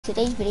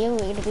Today's video, we're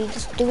going to be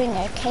just doing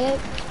a KO.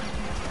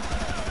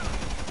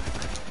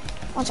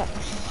 One second.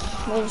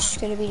 We're just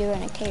going to be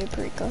doing a KO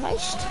Perico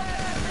heist.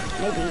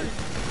 Maybe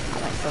I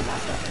might film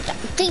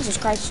after. Jesus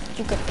Christ,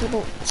 you good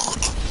people.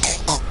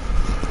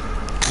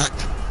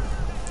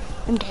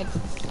 I'm dead.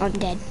 I'm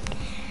dead.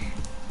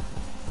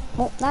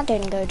 Well, that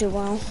didn't go too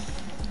well.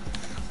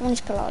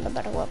 Let's pull out a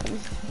better weapon.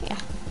 Yeah.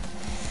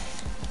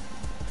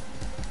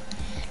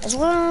 Let's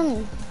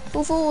run!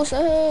 Full force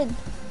ahead!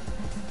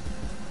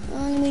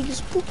 Let me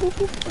just boop boop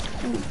boop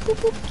boop boop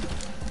boop.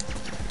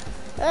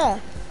 Yeah,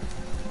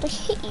 they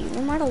hit you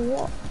no matter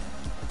what.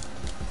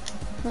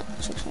 No,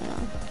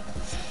 619.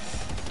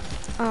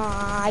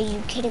 Ah, are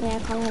you kidding me? I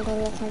can't even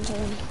go to the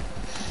zone.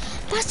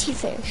 Batty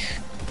fish.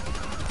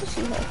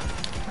 Batty fish.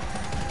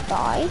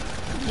 Die.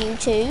 You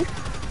too.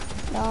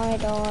 Die,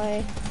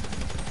 die.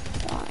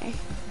 Die.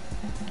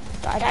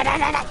 Die, die, die,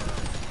 die, die.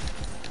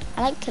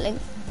 I like killing.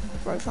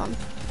 Very fun.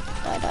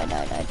 Die, die,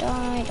 die, die,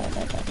 die, die,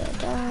 die, die, die,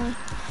 die.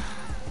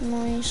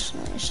 Nice,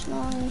 nice,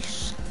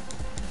 nice.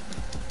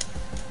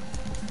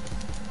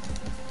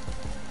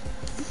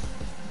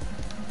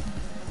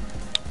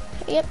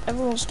 Yep,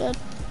 everyone's dead.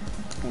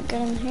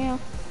 Get in here.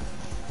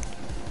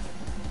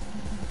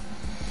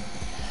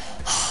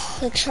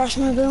 The trash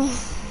mobile.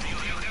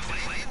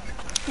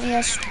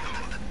 Yes.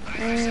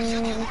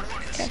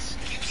 Okay.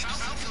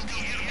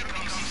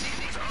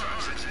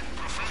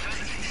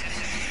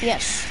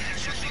 Yes.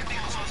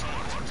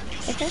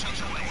 Okay.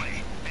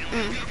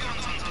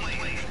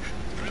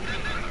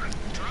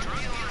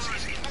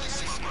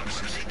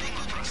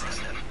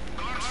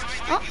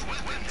 Oh.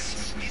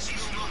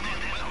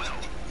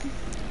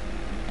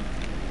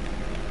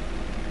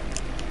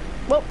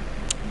 Well,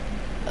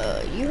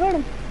 you heard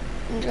him.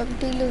 Drug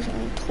dealers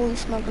and toy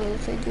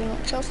smugglers, they do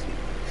not trust him.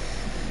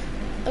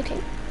 Okay.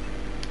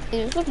 It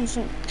is looking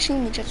soon.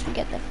 Soon we just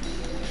get there.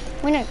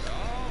 Wait, no.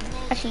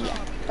 Actually, yeah.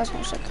 That's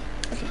not sick.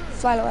 Okay,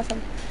 fly low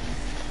FM.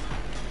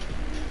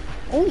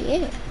 Oh,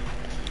 yeah.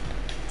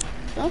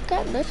 Look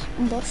at this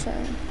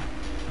button.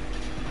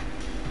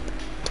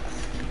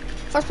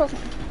 First person.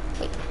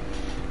 Wait.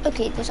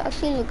 Okay, this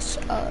actually looks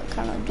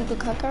kind of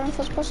duplicate in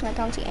first person. I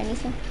can't see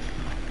anything.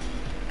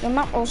 The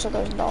map also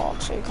goes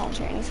dark, so you can't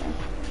see anything.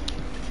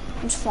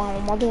 I'm just flying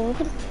with my door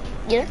open.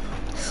 Yeah.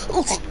 Oh.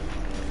 I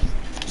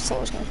thought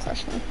it was gonna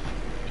crush me.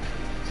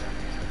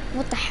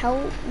 What the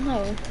hell?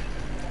 No.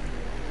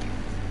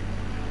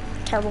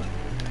 Terrible.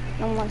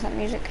 No one likes that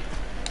music.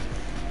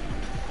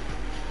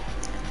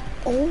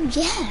 Oh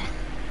yeah.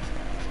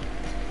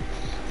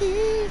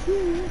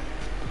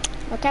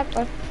 Look at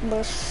the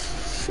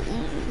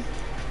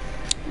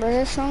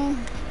British song.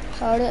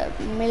 Heard it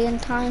a million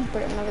times,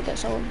 but it never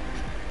gets old.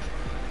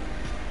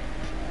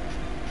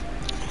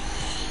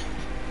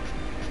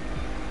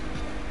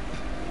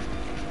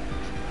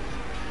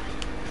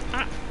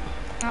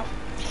 Ow.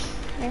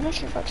 Maybe I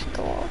should actually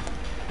go up.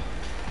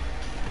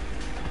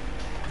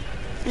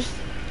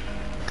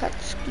 Cut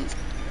ski.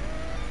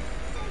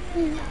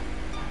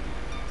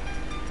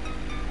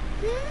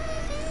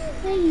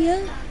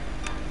 Yeah.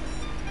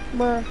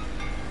 Bruh.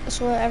 I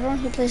swear everyone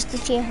who plays the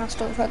GTA has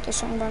to have heard this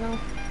song by now.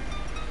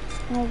 It's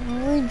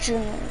an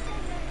original.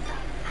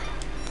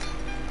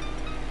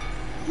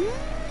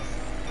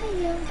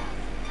 Yeah.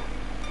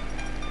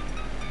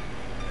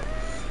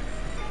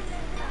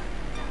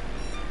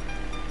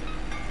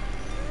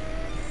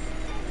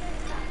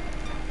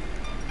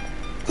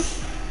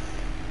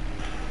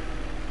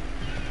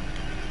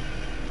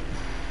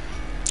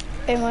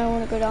 I might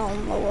want to go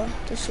down lower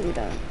just so we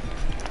don't,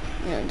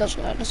 you know, it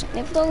doesn't let us.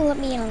 If they'll let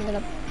me in, I'm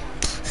gonna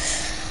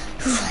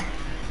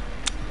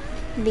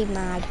be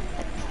mad.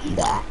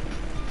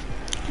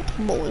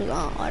 What was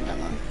that? I don't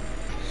know.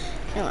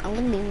 Anyway, I'm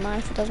gonna be mad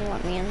if it doesn't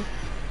let me in.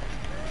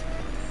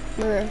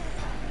 Bruh.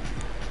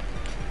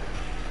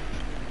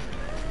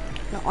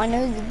 No, I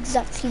know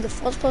exactly the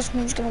first person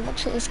who's gonna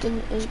watch it is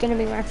gonna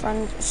be my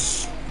friend.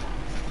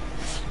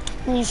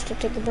 He needs to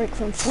take a break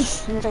from full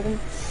in a second.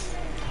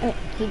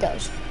 He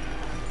does.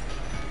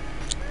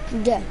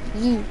 Yeah,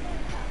 you.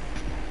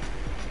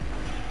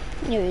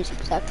 He knows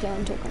exactly what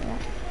I'm talking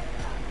about.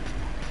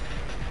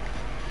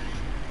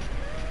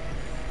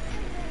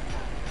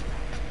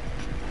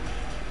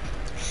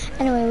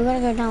 Anyway, we're gonna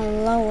go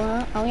down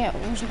lower. Oh yeah,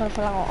 we're also gonna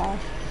pull out our...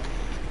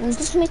 We'll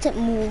just make it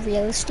more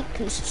realistic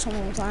because if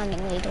someone's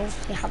landing, they'd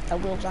obviously have their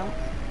wheels out.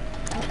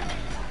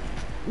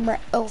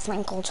 Oh,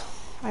 thank God.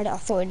 I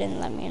thought it didn't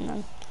let me in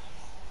then.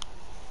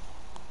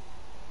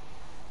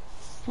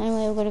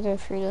 Anyway, we're gonna go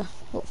through the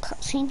little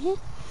cutscene here.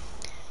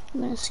 I'm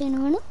gonna see in a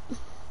minute.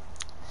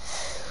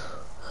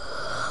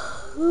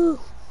 Ooh,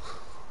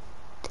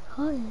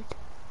 tired.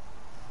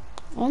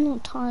 I'm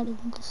not tired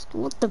of this.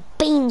 What the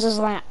beans is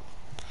that?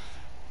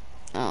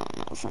 Oh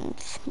no,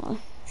 friends. No.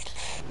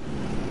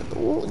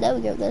 Oh, there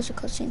we go. There's a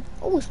cutscene.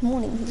 Oh, it's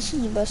morning. This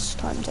is the best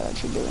time to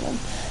actually do it. I'm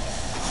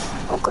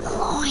not gonna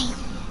lie.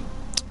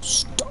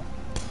 Stop.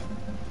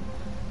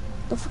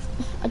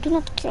 I do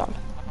not kill.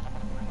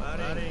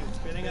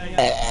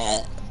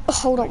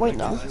 Hold up, wait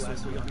now.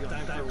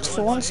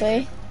 For once,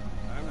 eh?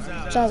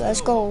 So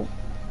let's go.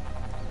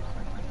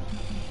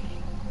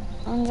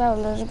 Hands out,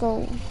 let's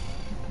go.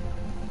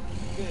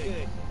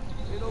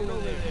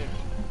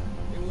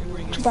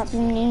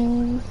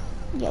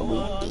 Yeah, we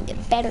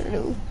did better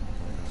though.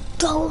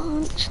 Go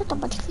on, shut up,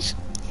 Butterfish.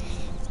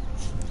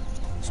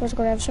 So it's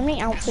gonna have so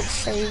many outfits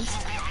saved.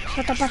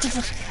 Shut up,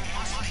 Butterfish.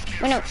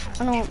 Wait, no,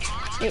 I know.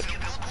 Wait.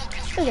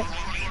 Okay.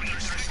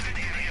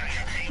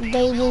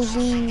 They will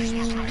be.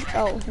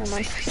 Oh, never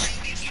mind.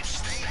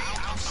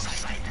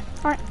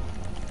 Alright.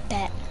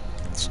 Bet.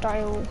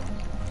 Style.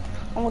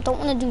 Oh, I don't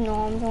want to do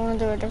norms. I want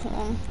to do a different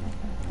one.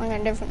 I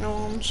got different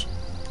norms.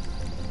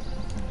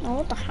 Oh,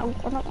 what the hell?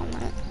 I don't want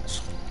that. It's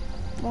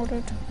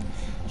modded.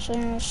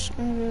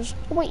 Images.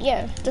 Oh, wait,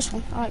 yeah. This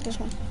one. I like this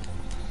one.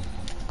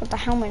 Got the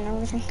helmet and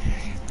everything.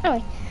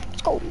 Anyway,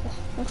 let's go.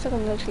 Looks like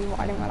I'm literally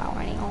riding without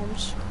any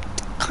arms.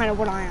 Kind of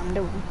what I am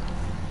doing.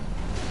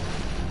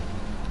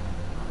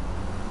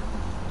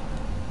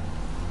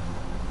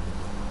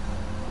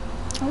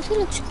 I wish it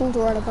looked cool to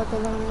ride a bike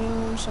without any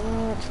arms. I'm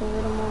not actually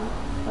ridden one.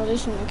 Or at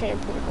least in the K, I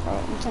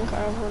don't think I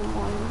ever ridden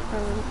one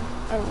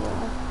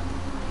overall.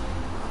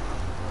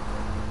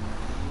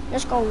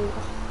 Let's go.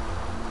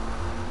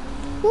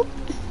 Whoop.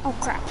 Oh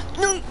crap.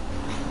 No!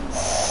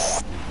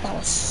 That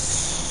was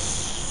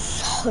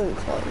so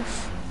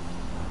close.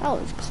 That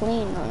was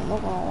clean though, I'm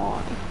not gonna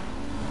lie.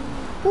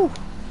 Woo!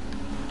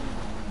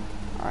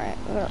 Alright,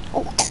 we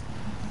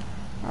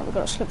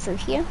gotta slip through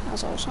here,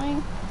 as I was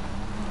saying.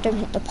 Don't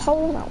hit the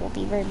pole, that will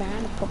be very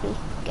bad. I'll probably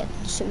get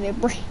severe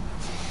brain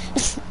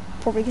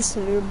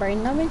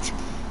damage.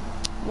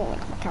 Well,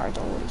 like my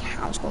character already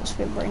has got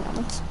severe brain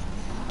damage.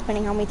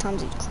 Depending how many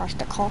times he's crashed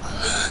the car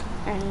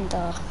and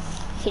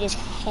hit his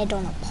head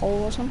on a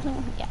pole or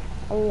something. Yeah,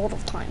 a lot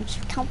of times.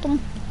 Count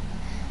them,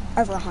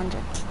 over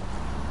 100.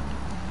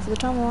 For the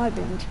time I've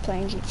been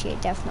playing GTA,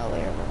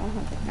 definitely over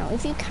 100. Now,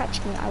 if you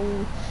catch me, I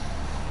will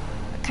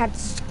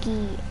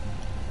Katsuki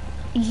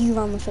you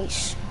on the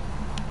face.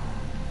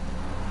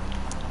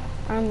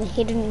 I'm the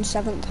hidden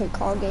 7th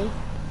Hokage.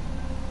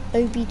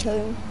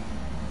 Obito.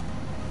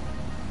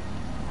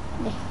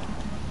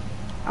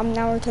 I'm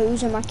Naruto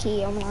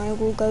Uzumaki, and I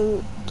will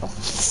go.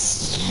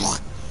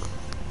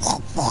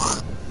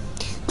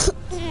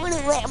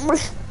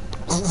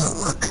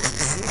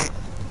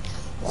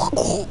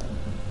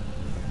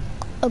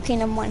 Okay,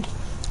 never mind.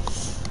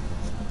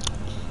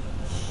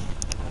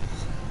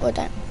 Or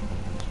don't.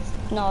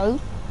 No.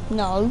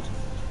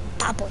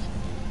 Bad boy.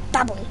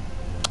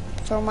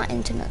 So my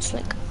internet's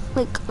like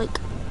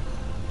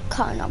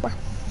cut a number.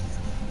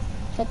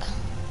 Like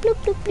bloop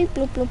bloop bloop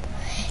bloop bloop.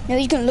 Now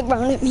he's gonna look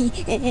around at me.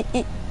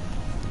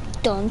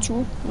 Don't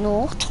you?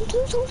 No.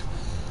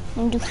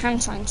 And do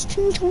hand signs.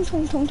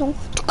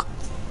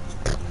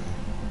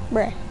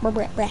 Bruh.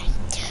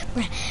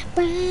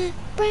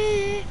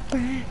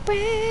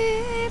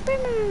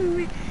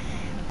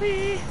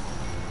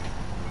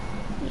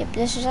 Yep,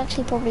 this is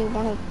actually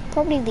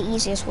probably the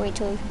easiest way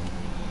to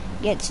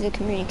get to the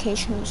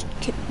communications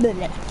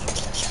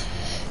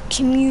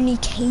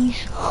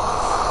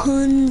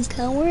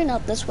tower,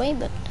 not this way,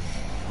 but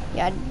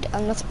yeah,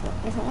 nothing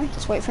way.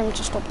 Just wait for him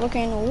to stop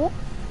looking. Oh,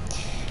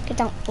 get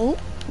down. Oh,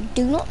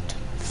 do not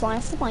fly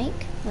off the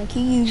bike like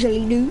you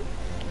usually do.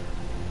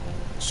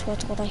 Swear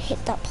to God, I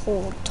hit that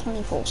pole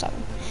 24/7.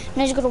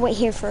 Now just gotta wait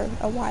here for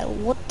a while.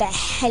 What the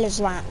hell is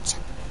that?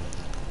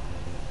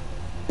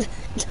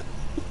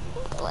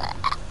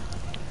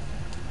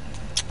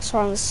 So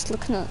I'm just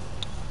looking at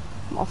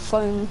my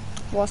phone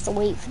whilst I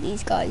wait for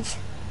these guys.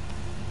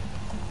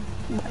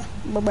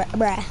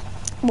 Bruh.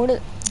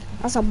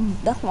 That's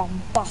my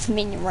buff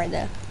minion right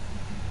there.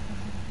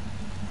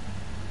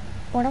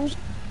 Why do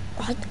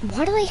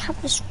they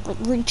have this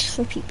really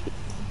trippy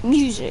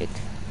music?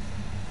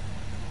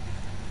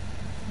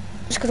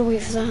 Just gotta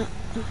wait for that.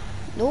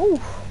 No,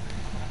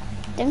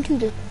 them two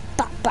just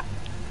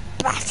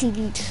batted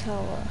each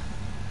other.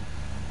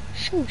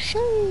 So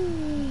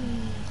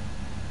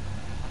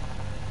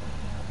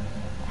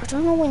I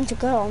don't know when to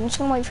go. I'm just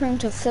gonna wait for him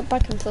to flip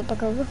back and flip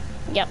back over.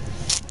 Yep.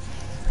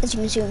 As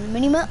you can see on the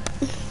mini map,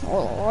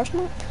 or the large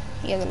map.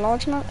 Yeah, the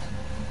large map.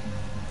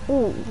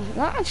 Ooh,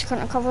 that actually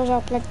kind of covers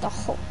up like the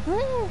whole.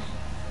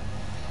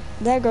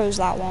 There goes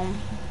that one.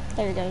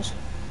 There it goes.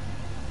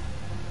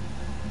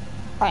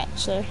 Alright,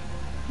 so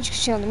as you can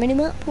see on the mini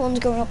map, one's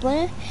going up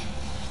there,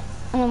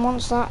 and then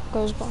once that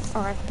goes back,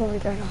 alright, probably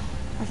go now,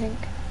 I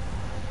think.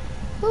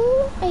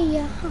 Ooh,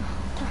 yeah.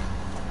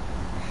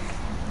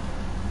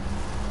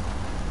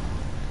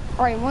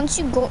 Alright, once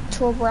you got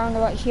to a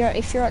roundabout here,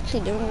 if you're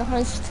actually doing the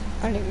heist,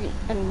 and you've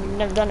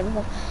never done it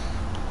before,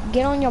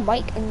 get on your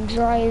bike and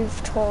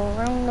drive to a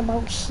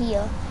roundabout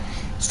here.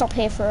 Stop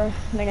here for a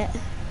minute.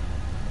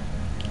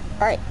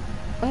 Alright,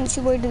 once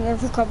you wait there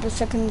for a couple of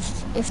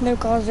seconds, if no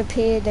cars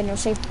appear, then you're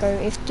safe to go.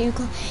 If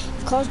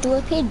cars do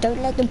appear,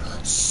 don't let them,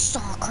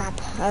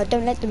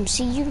 don't let them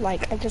see you,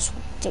 like I just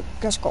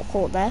got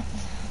caught there.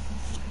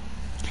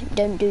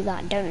 Don't do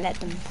that, don't let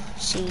them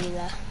see you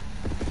there.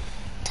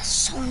 That's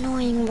so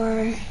annoying,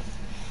 bro.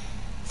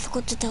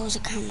 Forgot that there was a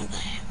camera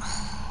there.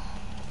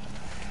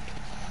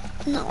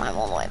 Now I'm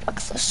all the way back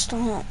to the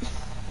start.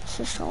 This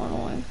is so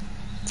annoying.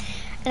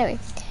 Anyway,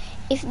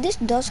 if this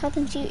does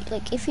happen to you,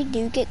 like if you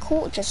do get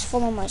caught, just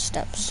follow my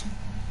steps.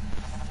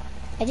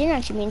 I didn't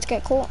actually mean to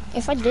get caught.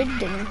 If I did,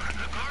 then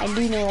I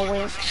do know a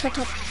way. Shut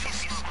up.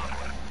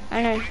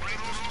 I know.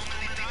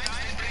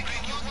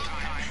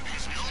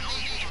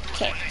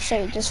 Okay,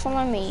 so just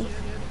follow me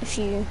if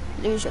you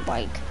lose your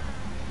bike.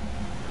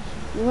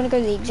 You want to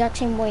go the exact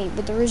same way,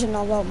 but there is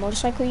another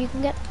motorcycle you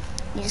can get.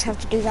 You just have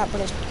to do that,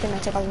 but it's going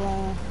to take a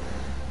long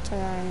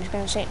time. It's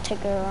going to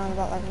take around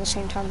about like the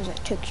same time as it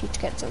took you to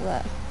get to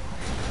there.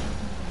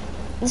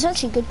 It's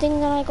actually a good thing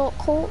that I got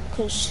caught,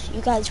 because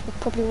you guys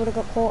probably would have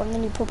got caught and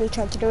then you probably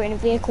tried to do it in a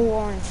vehicle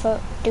or on foot.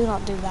 Do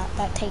not do that.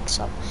 That takes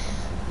up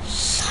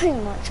so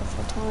much of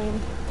your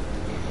time.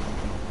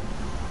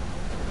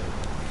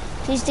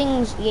 These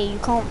things, yeah, you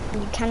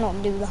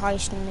cannot do the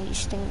heist in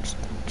these things.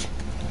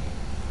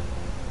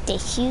 They're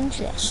huge,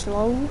 they're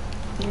slow,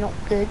 they're not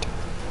good.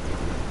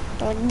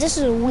 Like, this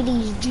is a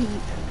Willys Jeep.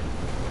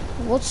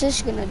 What's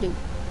this gonna do?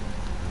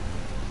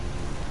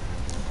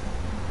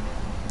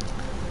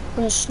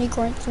 Gonna sneak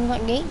right through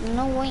that gate?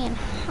 No way in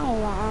hell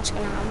that's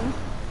gonna happen.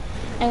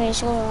 Anyway,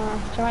 so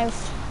drive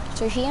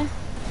through here.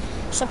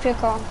 Stop your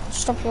car.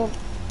 Stop your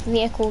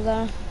vehicle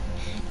there.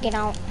 Get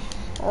out.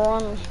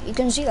 Run. You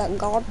can see that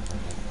guard.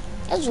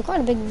 That's quite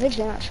a big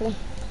vision actually.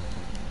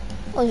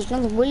 Oh, there's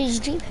another Willys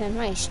Jeep here.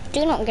 Nice.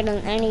 Do not get in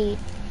any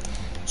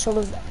sort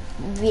of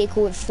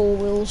vehicle with 4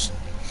 wheels.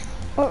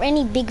 Or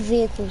any big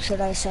vehicle,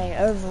 should I say,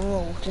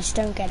 overall. Just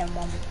don't get in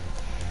one.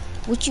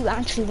 What you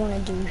actually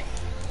want to do,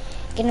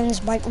 get on this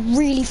bike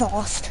really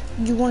fast.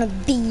 You want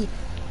to be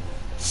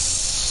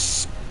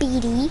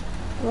speedy. You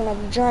want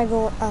to drive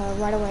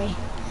right away,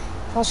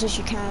 fast as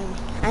you can.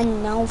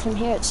 And now from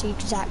here it's the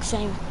exact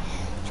same.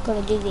 You've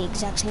got to do the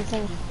exact same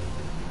thing.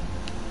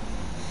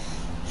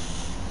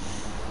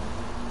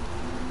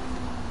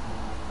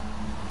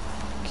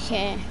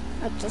 Okay,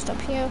 let's just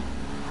up here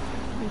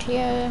and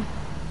here.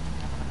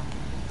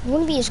 You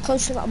want to be as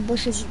close to that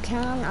bush as you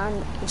can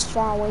and as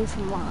far away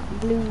from that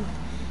blue.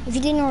 If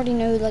you didn't already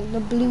know, like the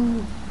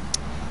blue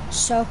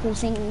circle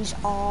things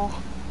are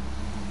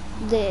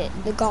the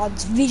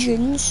guard's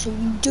visions, so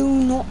you do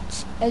not,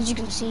 as you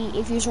can see,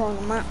 if you saw on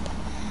the map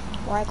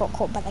where I got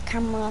caught by the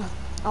camera,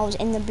 I was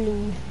in the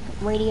blue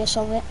radius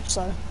of it,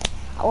 so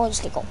I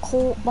obviously got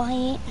caught by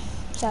it,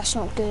 so that's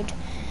not good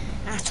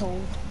at all.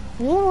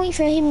 You want to wait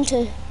for him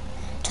to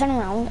turn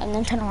around and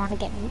then turn around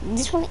again.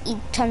 This one he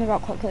turned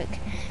around quite quick.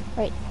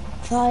 Right,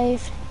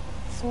 5,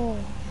 4.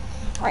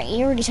 Right,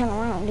 he already turned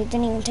around. It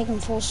didn't even take him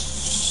 4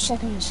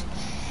 seconds.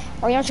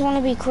 Or you actually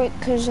want to be quick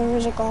because there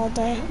is a guard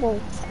there. Well,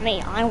 for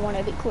me, I want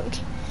to be quick.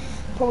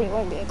 Probably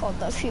won't be a guard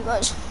there for you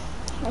guys.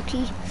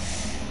 Lucky.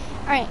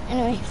 Alright,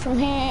 anyway, from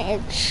here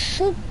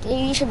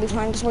you should be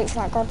fine. Just wait for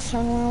that guard to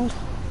turn around.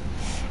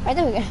 Right,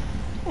 there we go.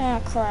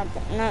 Ah, crap.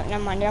 No,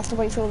 never mind. You have to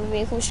wait for all the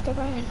vehicles to go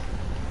by.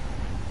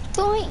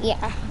 Do I? Yeah,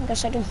 I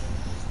guess I do.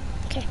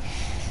 Okay.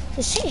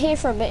 So sit here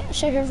for a bit.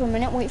 Sit here for a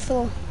minute. Wait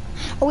for.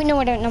 Oh wait, no,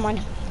 I don't. Never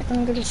mind.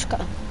 I'm gonna just go.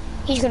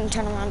 He's gonna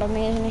turn around on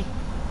me, isn't he?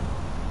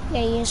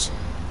 Yeah, he is.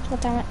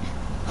 God damn it!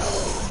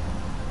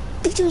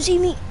 Please don't see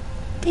me.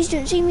 Please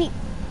don't see me.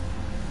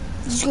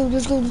 Let's go.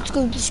 Let's go. Let's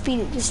go. Just speed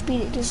it. Just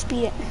speed it. Just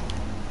speed it.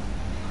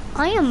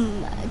 I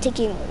am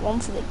taking one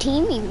for the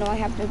team, even though I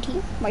have no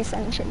team. My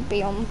friend should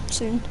be on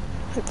soon,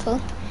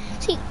 hopefully.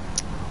 See,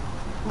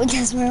 but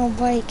that's my old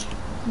bike.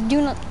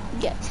 Do not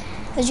get.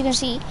 As you can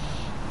see.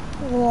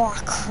 Oh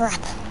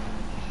crap.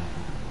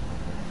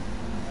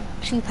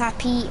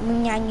 Papi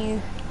Munyanyu,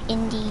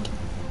 indeed.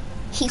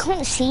 He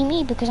can't see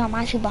me because I'm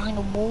actually behind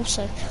a wall,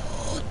 so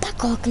that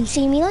guy can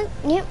see me. Like,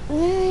 yep,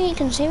 he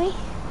can see me.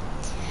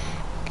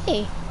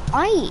 Okay,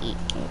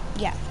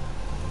 yeah.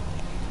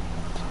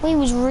 It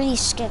was really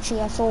sketchy.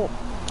 I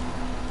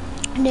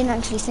didn't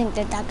actually think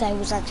that guy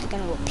was actually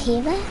going to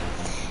appear there.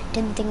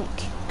 Didn't think,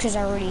 because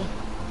I already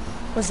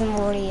wasn't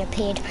already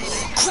appeared.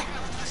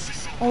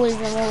 I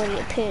wasn't already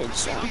appeared,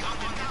 so.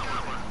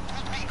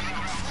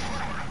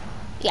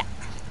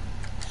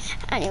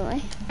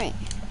 Anyway, right.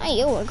 Hey,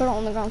 yo, I got it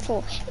on the ground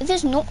floor. If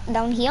it's not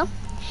down here,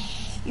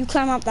 you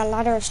climb up that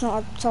ladder, it's not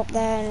up top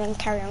there, and then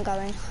carry on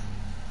going.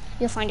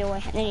 You'll find your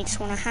way, and then you just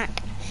want to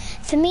hack.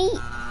 For me,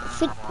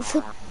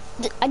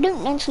 I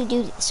don't actually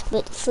do this,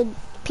 but for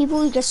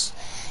people who just,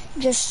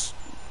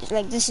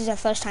 like, this is their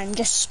first time,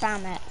 just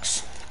spam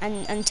X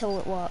until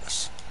it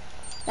works.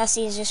 That's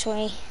the easiest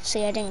way.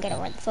 See, I didn't get it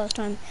right the first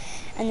time.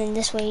 And then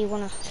this way you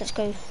want to, let's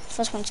go,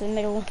 first one to the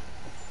middle.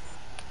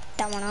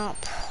 That one up,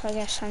 I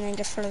guess, and then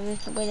just follow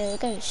the way that it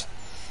goes.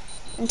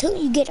 Until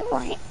you get it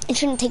right, it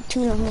shouldn't take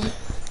too long.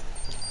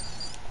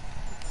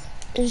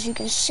 As you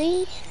can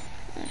see,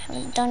 I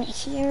haven't done it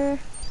here.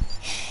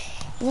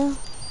 Yeah,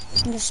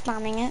 I'm just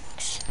spamming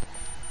X.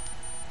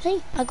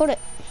 See, I got it.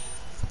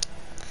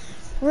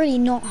 Really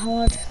not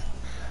hard.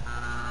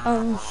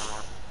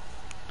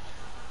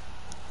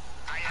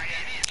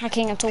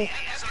 Hacking at all.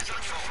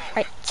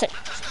 Right, so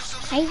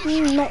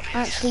I'm not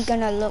actually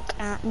gonna look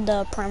at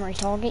the primary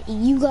target.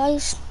 You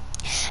guys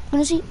are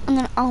gonna see, and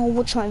then I'll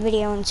watch my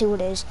video and see what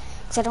it is,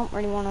 because I don't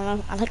really want to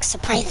know. I like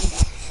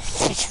surprises.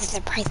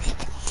 Surprise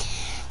it.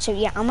 So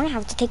yeah, I'm gonna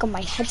have to take off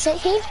my headset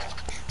here,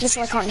 just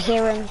so I can't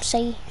hear him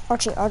say.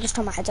 Actually, I'll just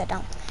turn my headset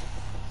down.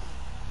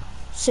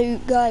 So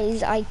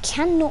guys, I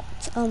cannot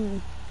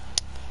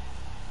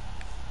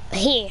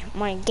hear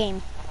my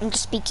game. I'm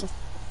just speaking.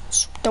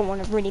 Just don't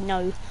want to really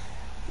know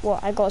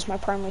what I got as my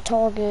primary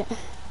target.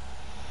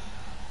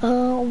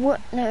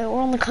 What? No, we're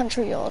on the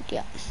country yard.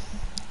 Yeah.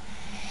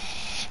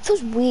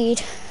 Feels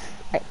weird.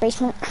 Right,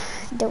 basement.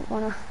 Don't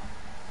wanna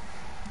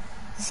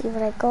see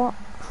what I got.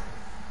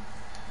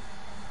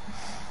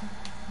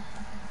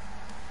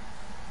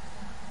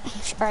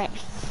 Alright.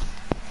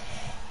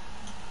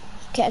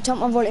 Okay, I turned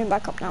my volume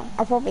back up now.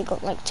 I probably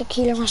got like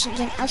tequila or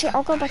something. Actually,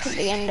 I'll go back at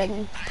the end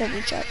and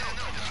probably check.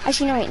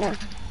 Actually, no, wait, no.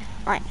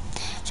 Alright.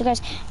 So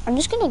guys, I'm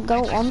just gonna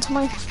go onto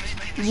my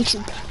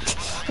YouTube.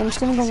 I'm just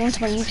gonna go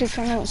onto my YouTube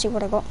channel and see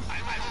what I got.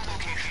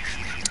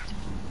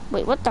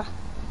 Wait, what the?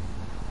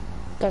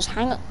 Guys,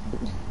 hang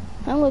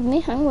with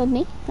me.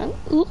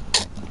 Ooh.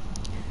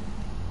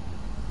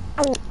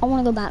 I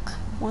wanna go back.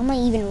 Why am I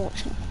even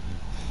watching?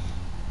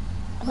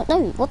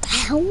 No, what the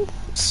hell?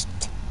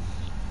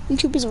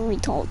 YouTube is a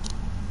retard.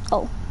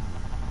 Oh.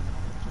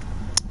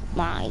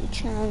 My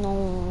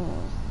channel.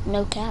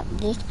 No cap,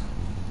 this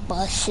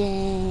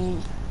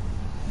bussin'.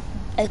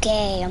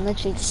 Okay, I'm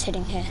literally just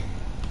sitting here.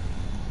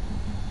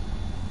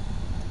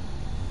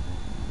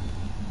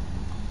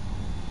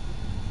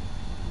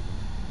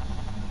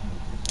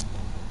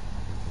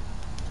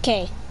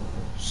 Okay,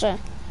 so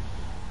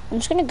I'm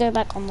just gonna go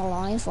back on the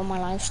live, on my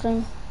live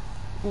stream,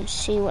 and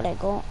see what I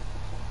got.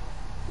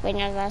 Wait,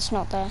 no, that's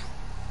not there.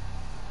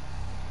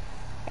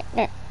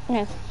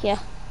 No, yeah.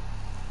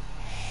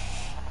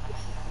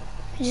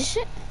 Is this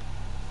it?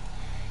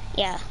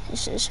 Yeah,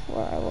 this is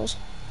where I was.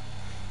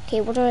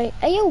 Okay, what do I...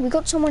 Oh, yo, we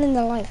got someone in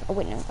the live. Oh,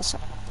 wait, no, that's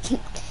not...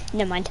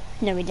 Never mind.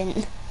 No, we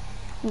didn't.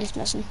 I'm just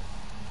messing.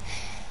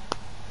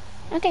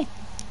 Okay.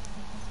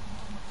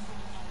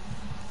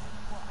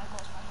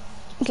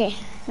 Okay,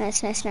 nice.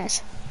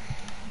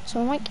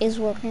 So my mic is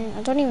working.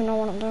 I don't even know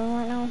what I'm doing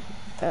right now,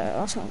 but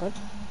that's not good.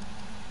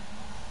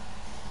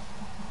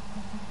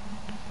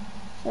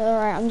 So,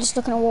 alright, I'm just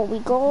looking at what we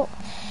got.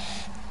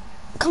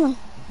 Come on.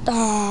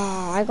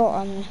 Ah, I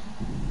got,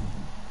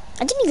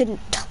 I didn't even...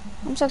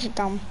 I'm such a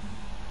dumbass.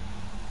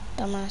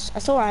 I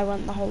thought I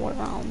went the whole way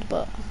around,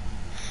 but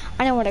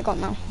I know what I got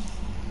now.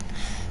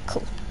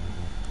 Cool.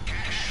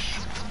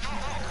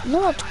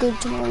 Not good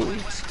to know.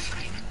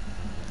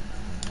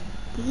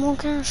 More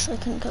cash, I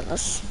can get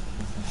this.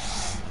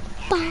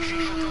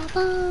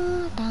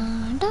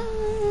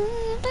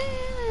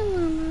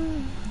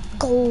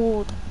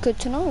 Gold. Good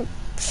to know.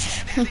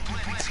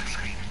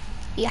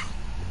 Yeah.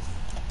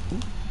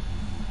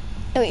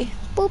 Okay.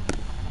 Boop.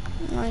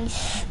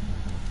 Nice.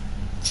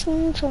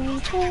 Chung.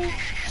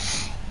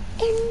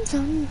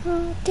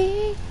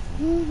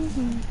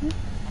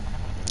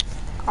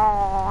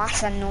 Oh,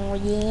 that's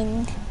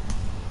annoying.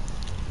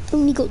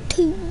 Only got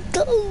 2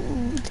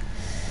 gold.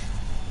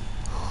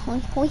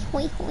 Hoi.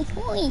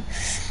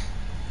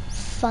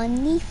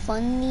 Funny.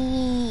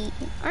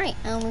 Alright,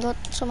 and we got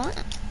some of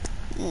that.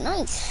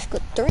 Nice.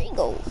 Got 3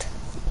 gold.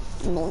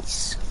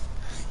 Nice.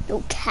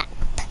 No cap.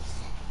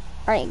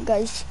 Alright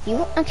guys, you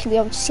won't actually be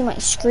able to see my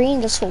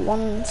screen just for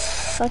 1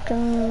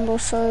 second or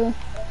so.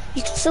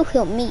 You can still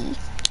hear me.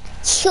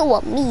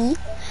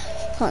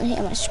 Can't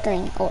hear my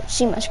screen, or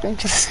see my screen,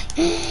 just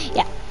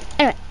yeah.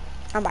 Anyway,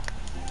 I'm back.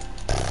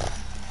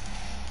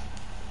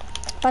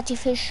 Fatty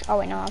fish. Oh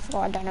wait, no, I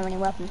forgot I don't have any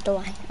weapons, do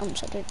I? I'm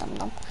such a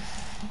dumb.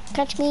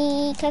 Catch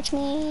me.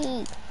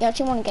 You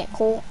actually want to get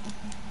caught.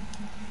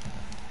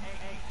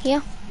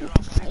 Yeah.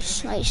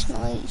 Nice.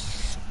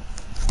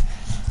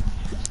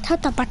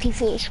 Take the fatty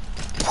fish.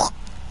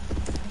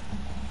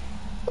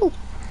 Ooh.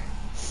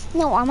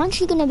 No, I'm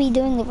actually going to be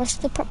doing the rest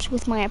of the props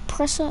with my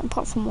oppressor,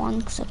 apart from one,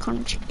 because I can't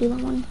actually do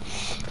that one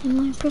in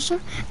my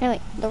oppressor.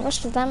 Anyway, the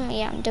rest of them,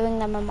 yeah, I'm doing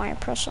them in my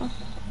oppressor.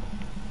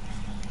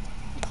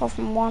 Apart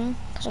from one,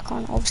 because I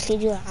can't obviously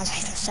do that, as I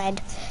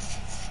said.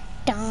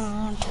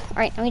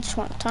 Alright, now we just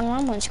want to turn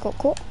around once you got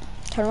caught.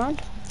 Turn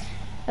around.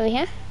 Over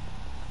here.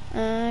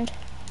 And...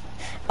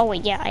 oh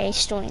wait, yeah, I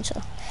still need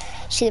to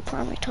see the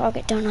primary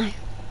target, don't I?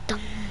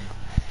 Dumb.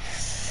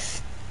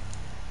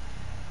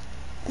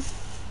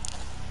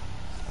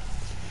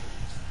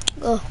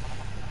 Go.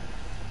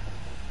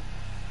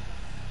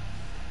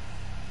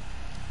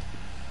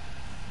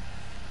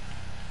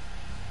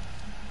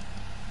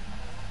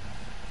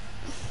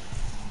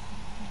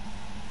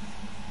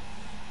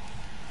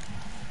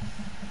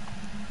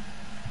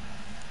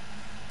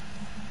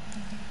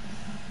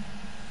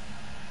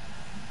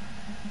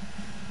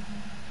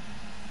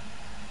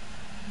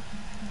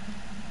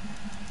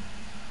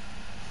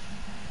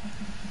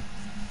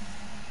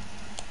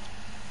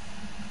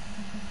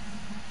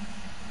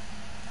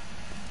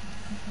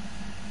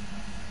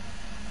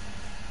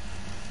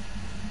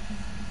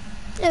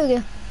 There we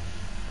go.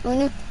 Oh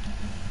no.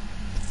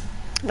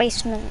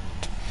 Basement.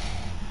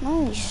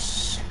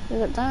 Nice. We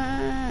got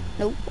that.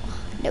 Nope.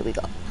 There we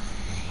go.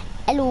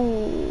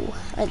 Hello.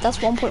 Right, that's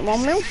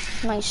 1.1 mil.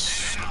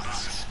 Nice.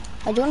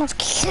 I don't have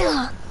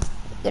killer.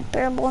 Good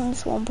bear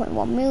bonds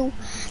 1.1 mil.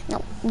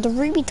 Now the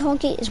ruby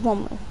target is 1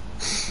 mil.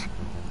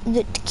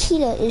 The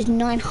tequila is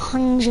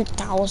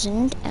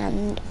 900,000,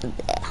 and the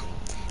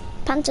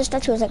panther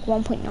statue is like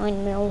 1.9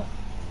 mil.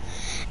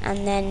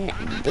 And then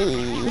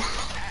the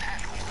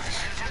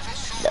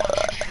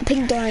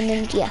pink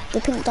diamond, yeah,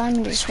 the pink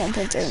diamond is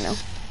 1.3 mil.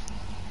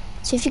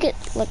 So if you get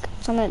like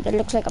something that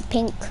looks like a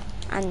pink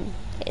and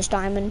it's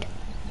diamond,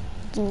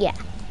 then yeah.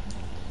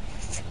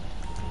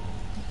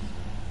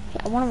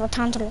 Yeah, one of our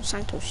towns are Los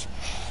Santos.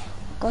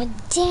 God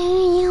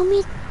damn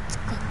it.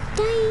 God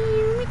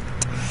damn it.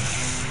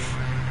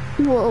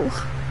 Whoa.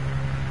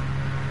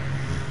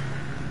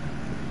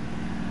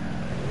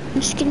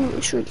 This skin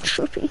looks really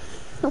trippy.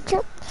 Okay.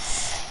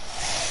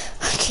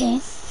 Okay.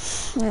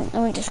 Right,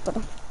 let me just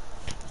gotta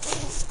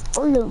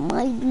follow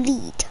my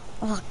lead.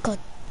 Oh god.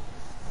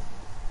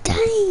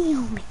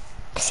 Damn it.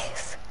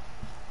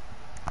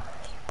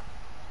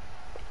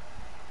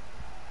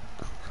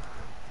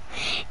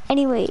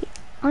 Anyway,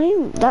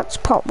 that's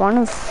part 1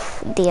 of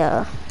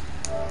the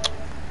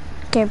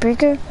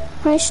Daybreaker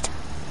heist.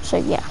 So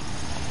yeah.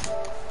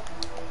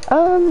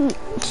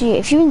 So yeah,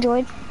 if you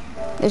enjoyed,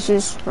 this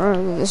is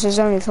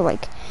only for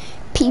like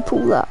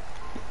people that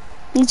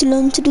need to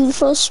learn to do the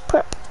first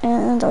prep,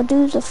 and I'll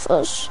do the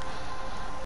first